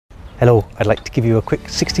Hello, I'd like to give you a quick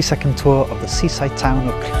 60-second tour of the seaside town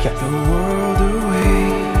of Criccieth. The world away.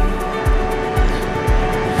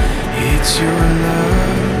 It's your love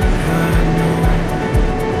I know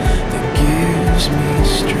that gives me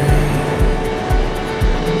strength.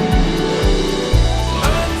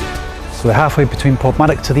 So we're halfway between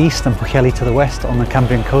Portmaddock to the east and Pwllheli to the west on the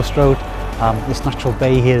Cambrian Coast Road. This natural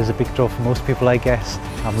bay here is a big draw for most people, I guess.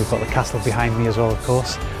 We've got the castle behind me as well, of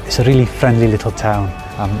course. It's a really friendly little town.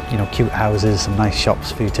 You know, cute houses, some nice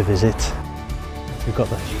shops for you to visit. We've got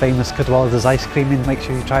the famous Cottages ice cream in. Make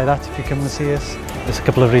sure you try that if you come and see us. There's a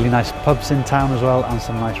couple of really nice pubs in town as well, and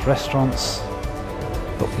some nice restaurants.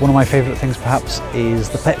 But one of my favourite things perhaps is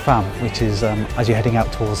the pet farm, which is as you're heading out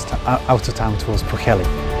of town towards Pwllheli.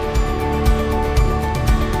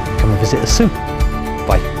 Come and visit us soon.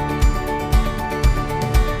 Bye.